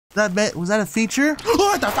Was that a feature?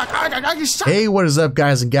 What the fuck? Hey, what is up,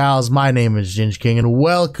 guys and gals? My name is Ginge King, and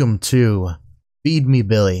welcome to Feed Me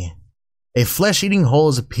Billy. A flesh-eating hole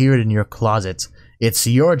has appeared in your closet. It's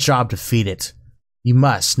your job to feed it. You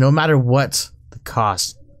must, no matter what the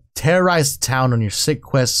cost, terrorize the town on your sick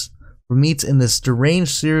quests for meat in this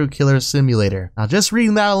deranged serial killer simulator. Now, just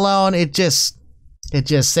reading that alone, it just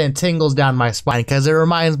sent tingles down my spine because it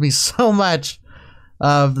reminds me so much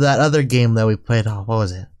of that other game that we played. Oh, what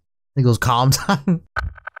was it? I think it was Calm Time.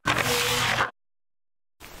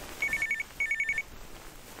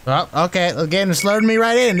 Oh, okay. The game just loaded me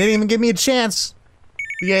right in. Didn't even give me a chance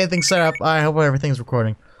to get anything set up. I hope everything's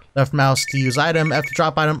recording. Left mouse to use item. F to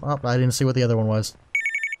drop item. Oh, I didn't see what the other one was.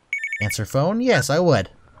 Answer phone? Yes, I would.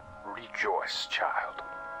 Rejoice, child.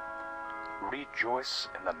 Rejoice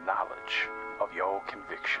in the knowledge of your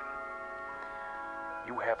conviction.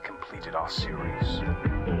 You have completed our series.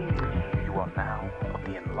 You are now of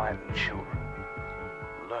the enlightened children,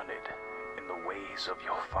 learned in the ways of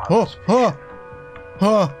your father's vision.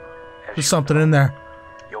 There's something in there.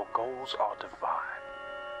 Your goals are divine.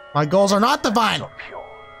 My goals are not divine. Are pure.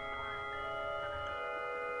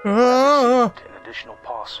 An additional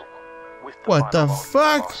parcel with the What the final volume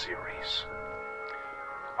fuck? of our series.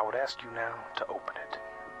 I would ask you now to open it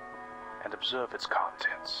and observe its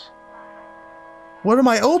contents. What am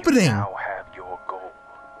I opening? You now have your goal.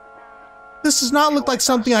 This does not look like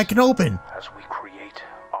something I can open. As we create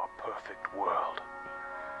our perfect world,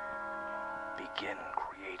 begin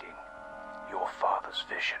creating your father's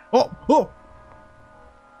vision.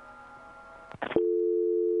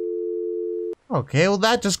 Okay, well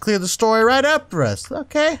that just cleared the story right up for us.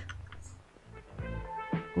 Okay.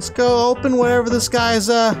 Let's go open whatever this guy's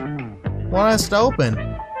want us to open.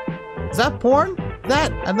 Is that porn?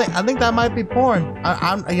 I think that might be porn.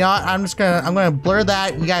 I'm gonna blur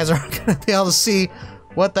that. You guys aren't gonna be able to see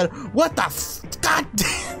what the god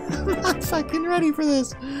damn. I'm not fucking ready for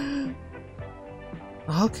this.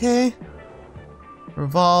 Okay.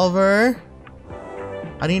 Revolver.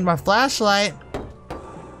 I need my flashlight.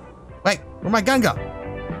 Wait, where'd my gun go?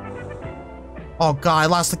 Oh god, I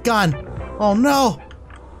lost the gun. Oh no.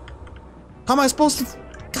 How am I supposed to?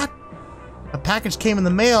 God. A package came in the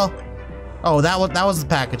mail. Oh, that was the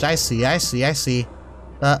package. I see.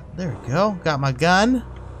 There we go. Got my gun.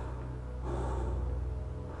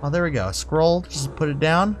 Oh, there we go. Scroll. Just put it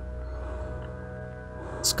down.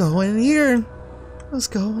 Let's go in here. Let's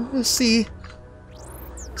go. Let's see.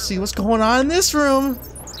 See what's going on in this room.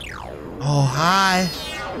 Oh, hi.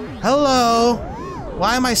 Hello.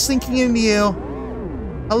 Why am I sinking into you?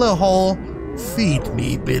 Hello, hole. Feed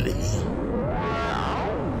me, Billy.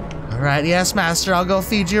 Alright, yes, master. I'll go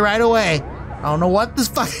feed you right away. I don't know what this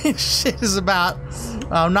fucking shit is about.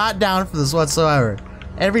 I'm not down for this whatsoever.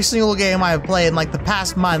 Every single game I've played in like the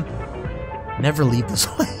past month, never leave this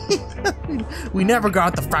way. We never go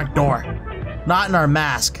out the front door. Not in our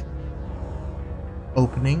mask.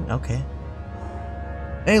 Opening, okay.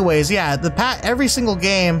 Anyways, yeah, every single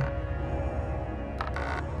game.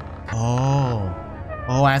 Oh,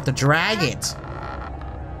 I have to drag it.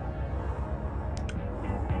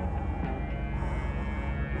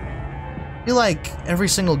 I feel like every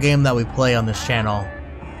single game that we play on this channel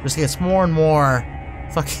just gets more and more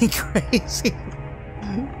fucking crazy.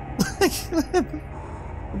 We're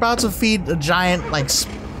about to feed a giant, like, just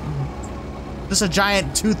a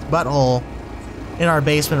giant tooth butthole in our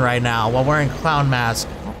basement right now while wearing a clown mask.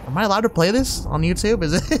 Am I allowed to play this on YouTube?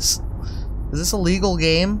 Is this a legal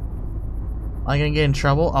game? Am I gonna get in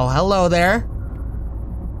trouble? Oh, hello there.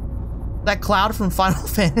 That cloud from Final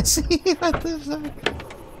Fantasy? What the fuck?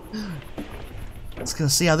 Let's go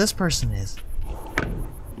see how this person is.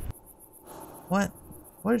 What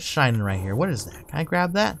is shining right here? What is that? Can I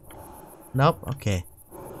grab that? Nope. Okay.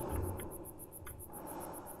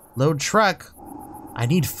 Load truck. I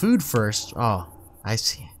need food first. Oh, I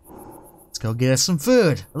see. Let's go get us some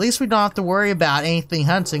food. At least we don't have to worry about anything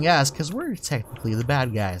hunting us, because we're technically the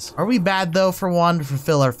bad guys. Are we bad, though, for one, to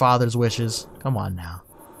fulfill our father's wishes? Come on now.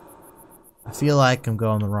 I feel like I'm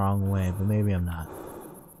going the wrong way, but maybe I'm not.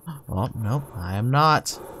 Oh, nope, I am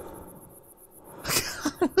not.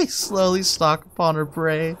 We slowly stalk upon our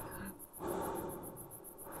prey.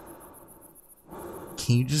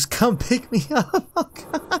 Can you just come pick me up? Oh,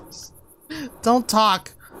 gosh. Don't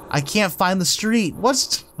talk. I can't find the street.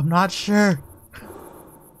 I'm not sure.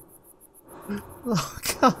 Oh,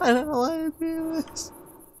 God, I don't know how to do this.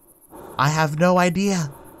 I have no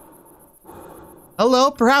idea.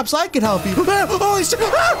 Hello, perhaps I could help you. Holy shit!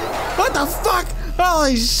 Ah! What the fuck?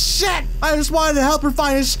 Holy shit! I just wanted to help her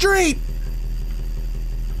find a street!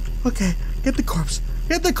 Okay, get the corpse.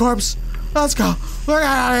 Get the corpse. Let's go. We're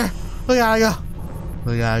out of here. We gotta go.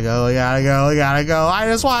 We gotta go. We gotta go. We gotta go. I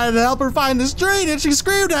just wanted to help her find the street and she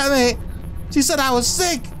screamed at me. She said I was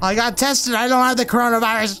sick. I got tested. I don't have the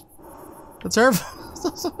coronavirus. That's her.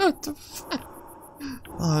 What the fuck?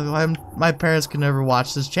 Oh, my parents can never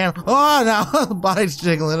watch this channel. Oh no, the body's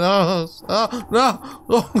jiggling. Oh no.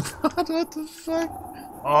 Oh god, what the fuck?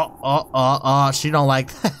 Oh, she don't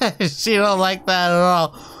like that. She don't like that at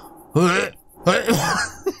all.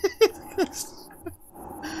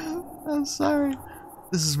 I'm sorry.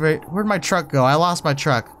 This is very. Where'd my truck go? I lost my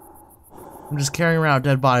truck. I'm just carrying around a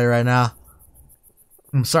dead body right now.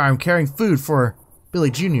 I'm sorry, I'm carrying food for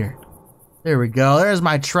Billy Jr. There we go. There's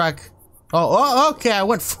my truck. Oh, okay. I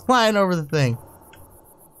went flying over the thing.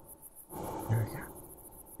 There we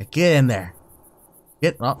go. Get in there.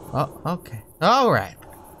 Okay. All right.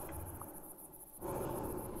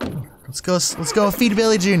 Let's go feed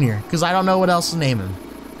Billy Jr. because I don't know what else to name him.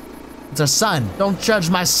 It's a son. Don't judge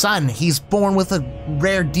my son. He's born with a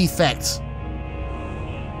rare defect.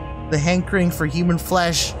 The hankering for human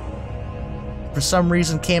flesh, for some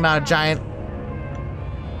reason, came out a giant.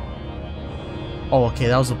 Oh, okay,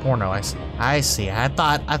 that was a porno. I see. I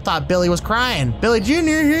thought Billy was crying. Billy Jr.,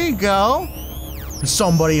 here you go. Is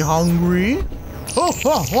somebody hungry?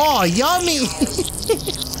 Oh, yummy!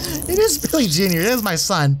 It is Billy Jr. It is my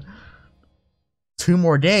son. 2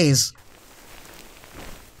 more days.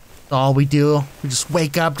 That's all we do. We just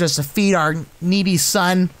wake up just to feed our needy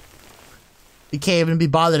son. We can't even be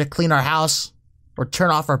bothered to clean our house or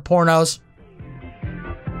turn off our pornos.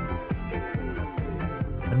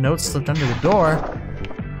 A note slipped under the door.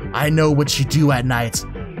 I know what you do at night.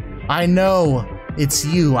 I know it's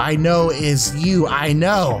you. I know it's you. I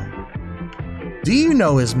know. Do you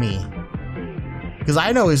know it's me? Because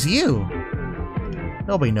I know it's you.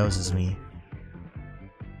 Nobody knows it's me.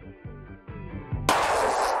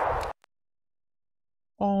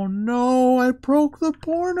 Oh no, I broke the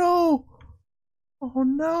porno. Oh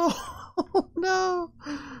no. Oh no.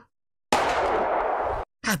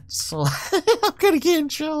 I'm gonna get in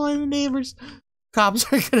trouble and the neighbors. Cops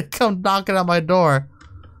are gonna come knocking on my door.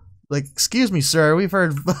 Like, excuse me, sir, we've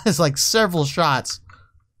heard it's like several shots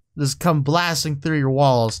just come blasting through your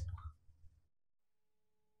walls.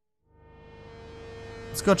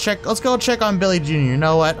 Let's go check on Billy Jr. You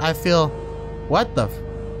know what? I feel. What the?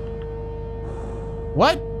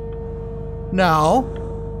 What? No.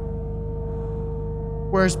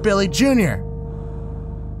 Where's Billy Jr.?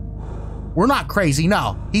 We're not crazy,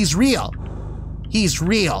 no. He's real. He's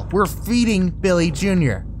real. We're feeding Billy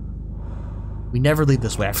Jr. We never leave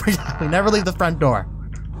this way. I forgot. We never leave the front door.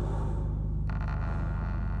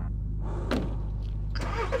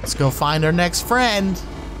 Let's go find our next friend.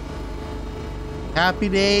 Happy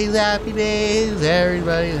days,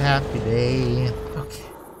 everybody's happy day. Okay.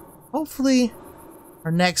 Hopefully,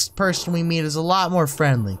 our next person we meet is a lot more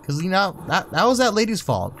friendly. Because, you know, that was that lady's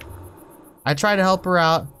fault. I tried to help her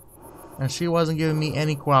out, and she wasn't giving me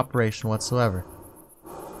any cooperation whatsoever.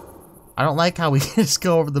 I don't like how we just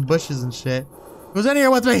go over the bushes and shit. Who's in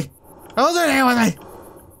here with me? Who's in here with me?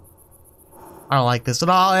 I don't like this at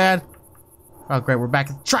all, man. Oh, great, we're back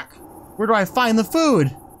at the truck. Where do I find the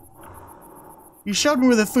food? You showed me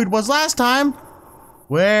where the food was last time.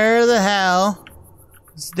 Where the hell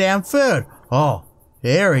is the damn food? Oh,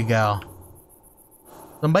 here we go.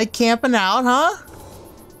 Somebody camping out, huh?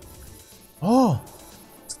 Oh,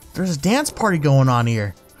 there's a dance party going on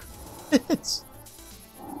here.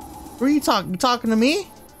 Where are you talking? You talking to me?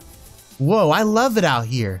 Whoa, I love it out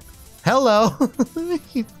here. Hello.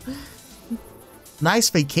 Nice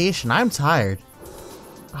vacation. I'm tired.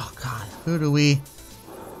 Oh God, who do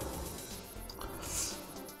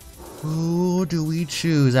we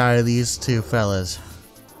choose out of these two fellas?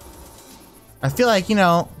 I feel like, you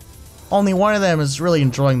know, only one of them is really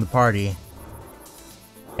enjoying the party.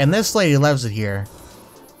 And this lady loves it here.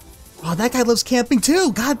 Oh, that guy loves camping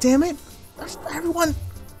too. God damn it. Everyone.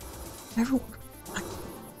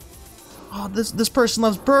 Oh, this person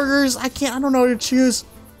loves burgers. I don't know what to choose.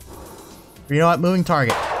 You know what? Moving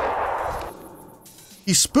target.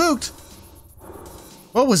 You spooked.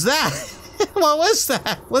 What was that? What was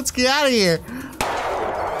that? Let's get out of here.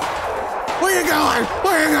 Where you going?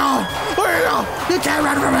 Where you going? Where you going? You can't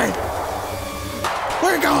run from me.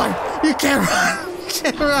 Where you going? You can't run. You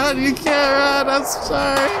can't run. You can't run. I'm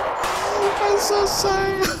sorry. I'm so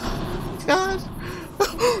sorry. God.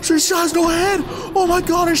 She has no head. Oh my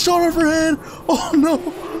God, I shot off her head. Oh no.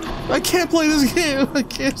 I can't play this game. I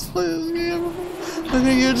can't play this game. I'm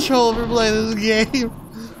gonna get in trouble for playing this game.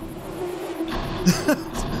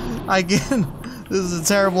 Again, this is a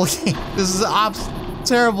terrible game. This is a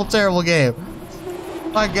terrible game.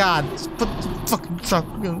 My God. Just put the fucking truck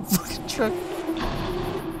in the fucking truck.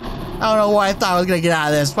 I don't know why I thought I was gonna get out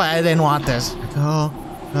of this, but I didn't want this. Oh,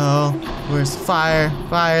 oh, where's the fire?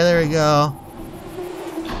 Fire, there we go.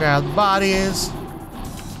 Grab the bodies.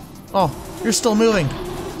 Oh, you're still moving.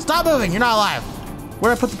 Stop moving, you're not alive.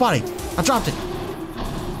 Where'd I put the body? I dropped it.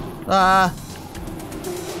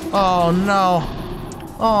 Oh no.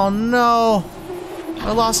 Oh no.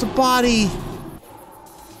 I lost a body.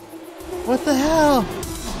 What the hell?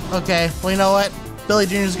 Okay, well you know what? Billy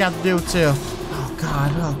Jr.'s got to do it too. Oh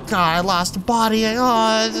god, I lost a body.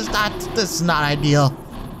 Oh, this is not ideal.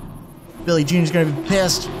 Billy Jr.'s gonna be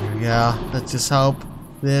pissed. There we go. Let's just hope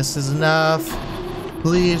this is enough.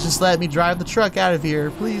 Please just let me drive the truck out of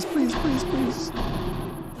here. Please, please, please, please.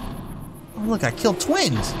 Oh look, I killed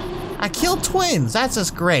twins. I killed twins. That's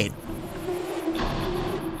just great.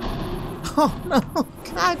 Oh no,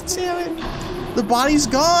 god damn it. The body's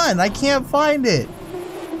gone. I can't find it.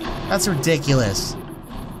 That's ridiculous.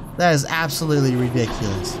 That is absolutely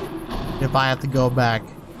ridiculous. If I have to go back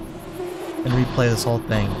and replay this whole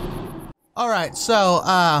thing. Alright, so,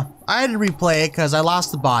 I had to replay it because I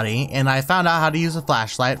lost the body, and I found out how to use a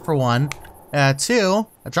flashlight, for one. 2,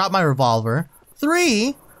 I dropped my revolver.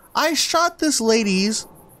 3, I shot this lady's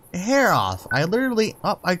hair off. I literally,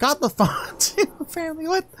 oh, I got the phone too, apparently.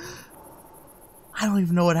 What? I don't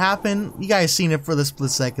even know what happened. You guys seen it for the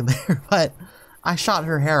split second there, but I shot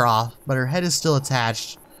her hair off, but her head is still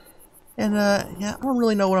attached. And, yeah, I don't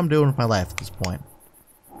really know what I'm doing with my life at this point.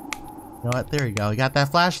 You know what? There you go. We got that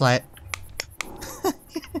flashlight.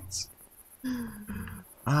 Yes.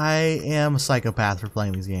 I am a psychopath for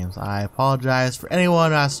playing these games. I apologize for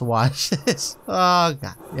anyone who has to watch this. Oh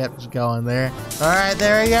god. Yep, just going there. Alright,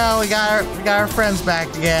 there we go. We got our friends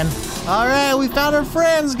back again. Alright, we found our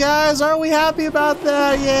friends, guys. Aren't we happy about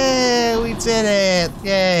that? Yay! We did it.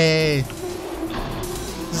 Yay.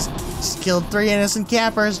 Just killed 3 innocent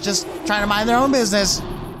campers just trying to mind their own business.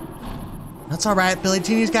 That's alright. Billy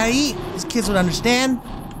Jr.'s gotta eat. These kids would understand.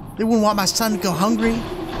 They wouldn't want my son to go hungry.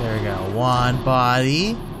 There we go. One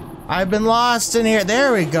body. I've been lost in here.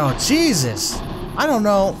 There we go. Jesus. I don't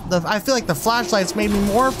know. I feel like the flashlights made me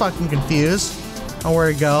more fucking confused on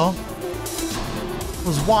where to go. I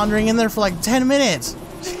was wandering in there for like 10 minutes.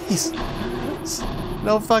 Jeez.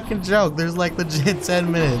 No fucking joke. There's like legit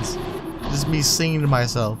 10 minutes. Just me singing to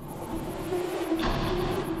myself.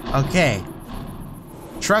 Okay.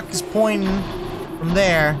 Truck is pointing from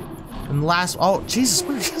there. And the last, oh Jesus,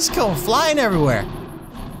 we're just going flying everywhere.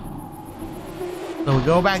 So we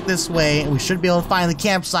go back this way, and we should be able to find the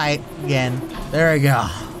campsite again. There we go.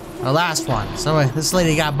 Our last one. So this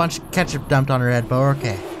lady got a bunch of ketchup dumped on her head, but we're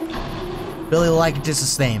okay. Billy will like it just the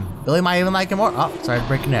same. Billy might even like it more. Oh, sorry to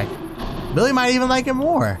break your neck. Billy might even like it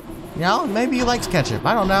more. You know, maybe he likes ketchup.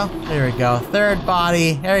 I don't know. There we go. 3rd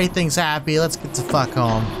body. Everything's happy. Let's get the fuck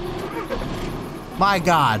home. My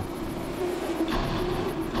God.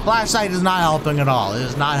 Flashlight is not helping at all. It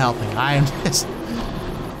is not helping. I am just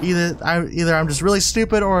either I'm just really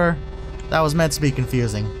stupid or that was meant to be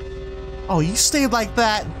confusing. Oh, you stayed like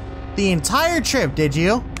that the entire trip, did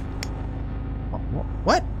you?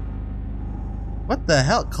 What? What the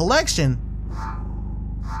hell? Collection?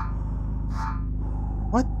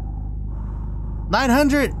 What?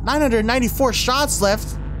 994 shots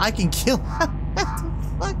left. I can kill. What the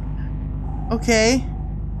fuck? Okay.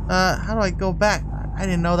 How do I go back? I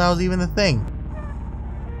didn't know that was even a thing.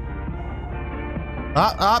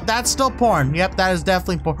 Oh, that's still porn. Yep, that is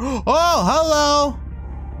definitely porn. Oh,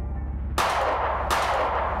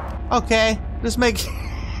 hello. Okay, just make.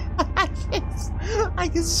 I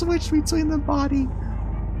can switch between the body.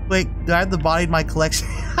 Wait, do I have the body in my collection?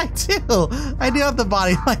 I do. I do have the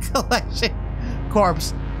body in my collection.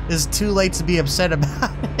 Corpse is too late to be upset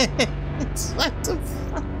about it. It's what the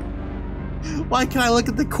fuck? Why can't I look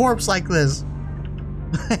at the corpse like this?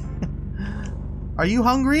 Are you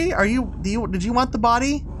hungry? Did you want the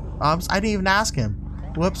body? I didn't even ask him.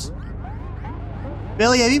 Whoops.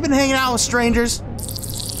 Billy, have you been hanging out with strangers?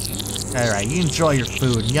 Alright, you enjoy your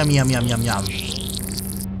food. Yum, yum, yum, yum, yum.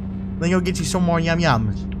 Then you'll get you some more yum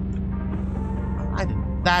yums.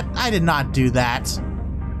 I did not do that.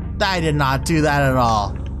 I did not do that at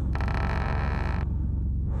all.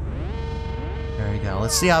 There we go.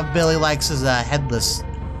 Let's see how Billy likes his headless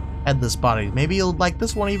body. Maybe he'll like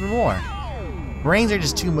this one even more. Brains are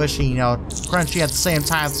just too mushy, you know, crunchy at the same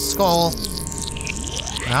time as the skull.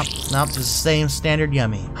 Nope, just the same standard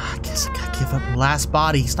yummy. I guess I gotta give up the last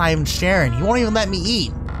body. He's not even sharing. He won't even let me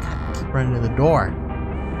eat. Gotta keep running to the door.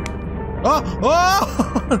 Oh! Oh!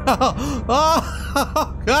 No!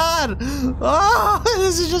 Oh! God! Oh!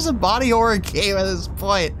 This is just a body horror game at this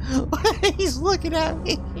point. He's looking at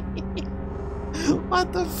me.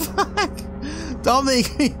 What the fuck? Don't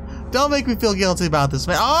make me feel guilty about this,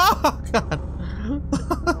 man. Oh God!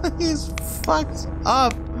 He's fucked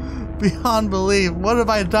up beyond belief. What have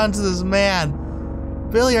I done to this man?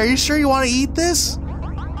 Billy, are you sure you want to eat this?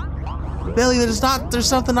 Billy, there's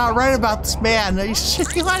something not right about this man. Are you sure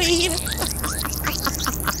you want to eat it?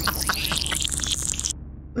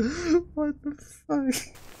 What the fuck?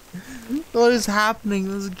 What is happening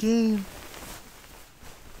in this game?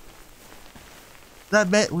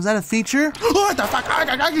 Was that a feature? What the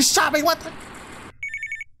fuck? You shot me! What the?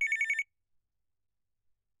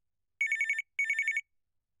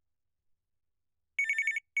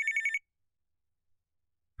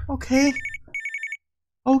 Okay.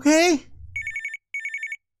 Okay.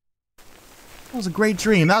 That was a great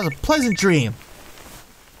dream. That was a pleasant dream.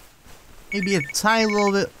 Maybe a tiny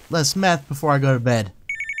little bit less meth before I go to bed.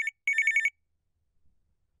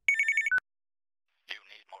 You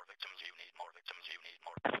need more victims, you need more victims, you need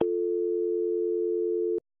more.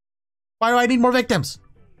 Why do I need more victims?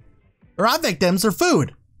 They're not victims, they're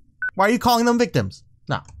food. Why are you calling them victims?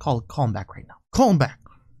 No, call them back right now. Call them back.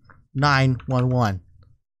 911.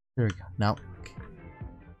 There we go. No. Okay.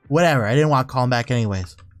 Whatever, I didn't want to call him back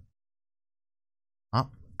anyways. Oh.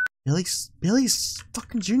 Billy's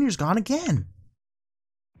fucking Junior's gone again.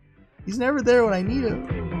 He's never there when I need him.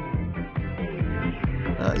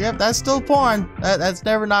 Yep, that's still porn. That's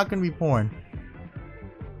never not gonna be porn.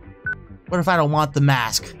 What if I don't want the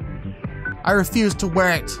mask? I refuse to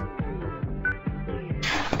wear it.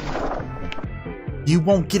 You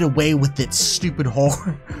won't get away with it, stupid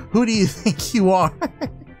whore. Who do you think you are?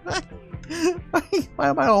 Why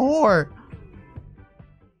am I a whore?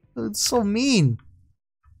 It's so mean.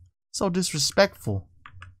 So disrespectful.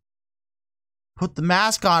 Put the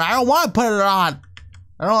mask on. I don't want to put it on.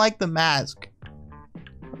 I don't like the mask.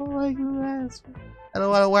 I don't like the mask. I don't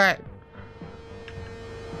want to wear it.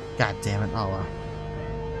 God damn it. Oh well.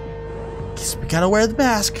 Guess we gotta wear the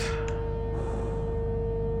mask.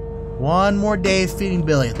 One more day of feeding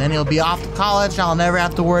Billy. Then he'll be off to college and I'll never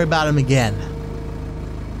have to worry about him again.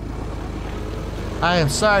 I am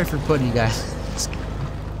sorry for putting you guys.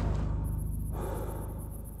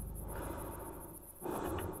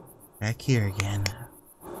 Back here again.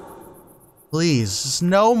 Please, just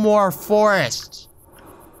no more forest.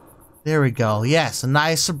 There we go. Yes, a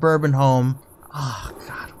nice suburban home. Oh,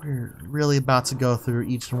 God, we're really about to go through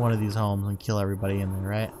each one of these homes and kill everybody in there,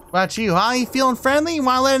 right? What about you, huh? You feeling friendly? You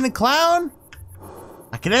want to let in a clown?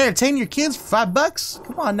 I can entertain your kids for $5.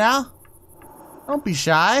 Come on now. Don't be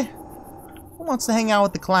shy. Who wants to hang out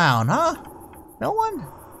with the clown, huh? No one?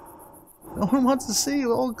 No one wants to see the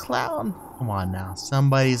old clown. Come on now.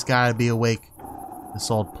 Somebody's got to be awake. This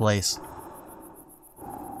old place.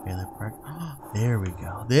 Trailer park. There we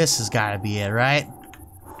go. This has got to be it, right?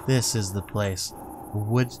 This is the place. The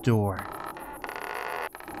woods door.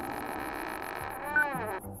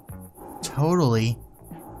 Totally.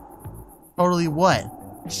 Totally what?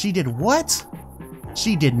 She did what?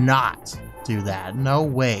 She did not do that. No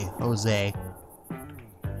way, Jose.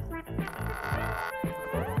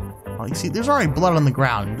 Oh, you see, there's already blood on the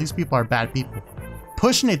ground. These people are bad people.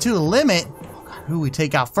 Pushing it to the limit. Oh God, who do we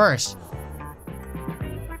take out first?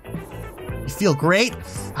 You feel great?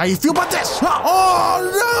 How you feel about this? Oh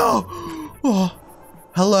no! Oh,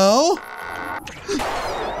 hello?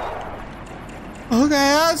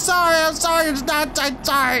 Okay, I'm sorry. I'm sorry. It's not. I'm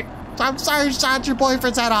sorry. I'm sorry you shot your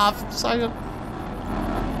boyfriend's head off. I'm sorry. Can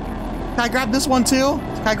I grab this one too?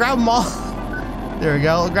 Can I grab them all? There we go.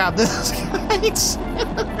 I'll grab this.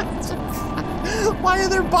 Why do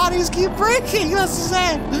their bodies keep breaking? That's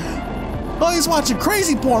sad. Oh, he's watching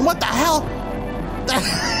crazy porn. What the hell?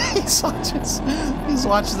 He's watching this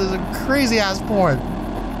crazy ass porn.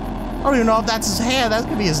 I don't even know if that's his hand. That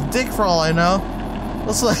could be his dick for all I know.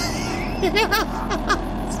 Let's look.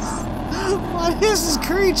 What is this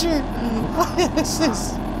creature? What is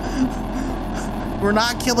this? We're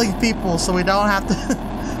not killing people, so we don't have to.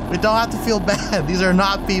 We don't have to feel bad. These are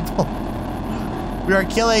not people. We are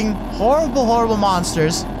killing horrible, horrible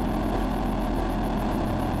monsters.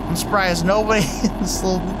 I'm surprised nobody in this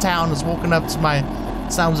little town has woken up to my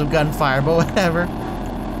sounds of gunfire, but whatever.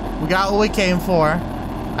 We got what we came for.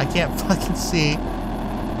 I can't fucking see.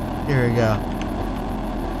 Here we go.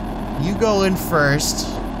 You go in first.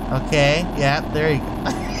 Okay, yep, there you go.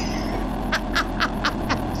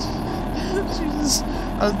 Jesus,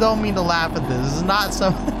 I don't mean to laugh at this. This is not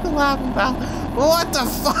something to laugh about. What the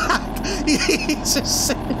fuck? He's just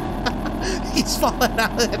sitting. He's falling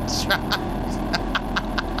out of the truck.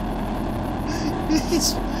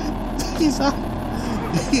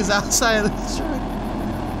 He's outside of the truck.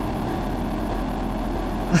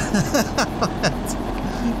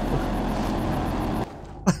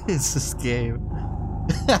 What is this game?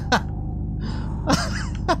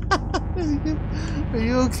 Are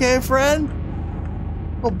you okay, friend?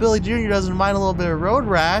 Well, Billy Jr. doesn't mind a little bit of road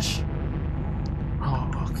rash.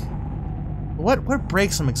 Oh, okay. What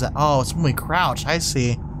breaks him exactly? Oh, it's when we crouch. I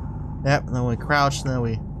see. Yep, and then we crouch, and then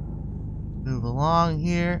we move along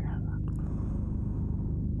here.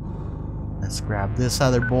 Let's grab this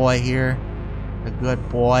other boy here. A good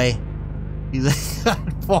boy. He's a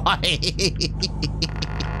good boy.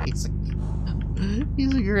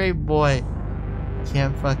 He's a great boy.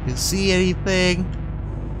 Can't fucking see anything.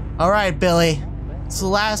 Alright, Billy. It's the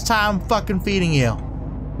last time I'm fucking feeding you.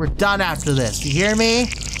 We're done after this. You hear me?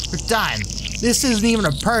 We're done. This isn't even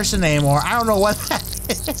a person anymore. I don't know what that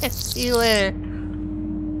is. See you later.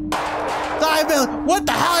 Die, Billy. What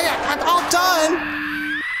the hell? I'm all done.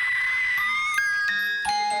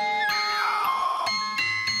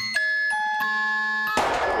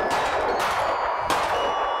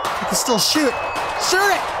 I can still shoot.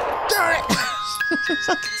 Shoot it! Shoot it!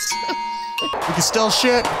 We can still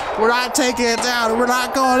shoot. We're not taking it down. We're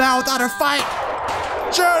not going out without a fight.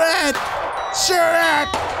 Shoot it! Shoot it!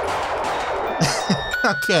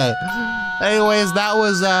 Okay. Anyways, that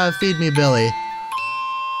was Feed Me Billy.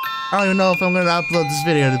 I don't even know if I'm gonna upload this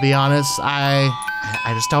video, to be honest. I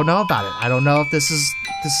just don't know about it. I don't know if this is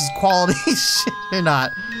quality shit or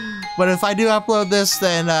not. But if I do upload this,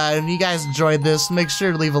 then if you guys enjoyed this, make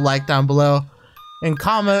sure to leave a like down below and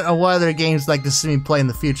comment on what other games you'd like to see me play in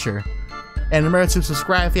the future. And remember to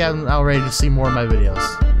subscribe if you haven't already to see more of my videos.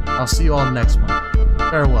 I'll see you all in the next one.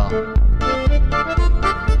 Farewell.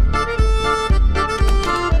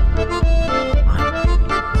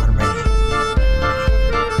 I'm ready.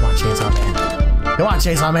 Come on, Chainsaw Man. Come on,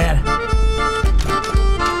 Chainsaw Man.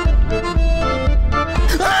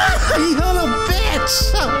 You little bitch!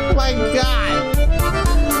 Oh my god!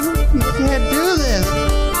 You can't do this!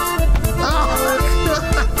 Oh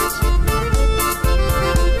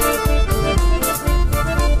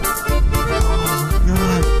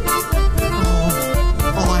god!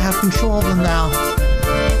 Oh, I have control of them now.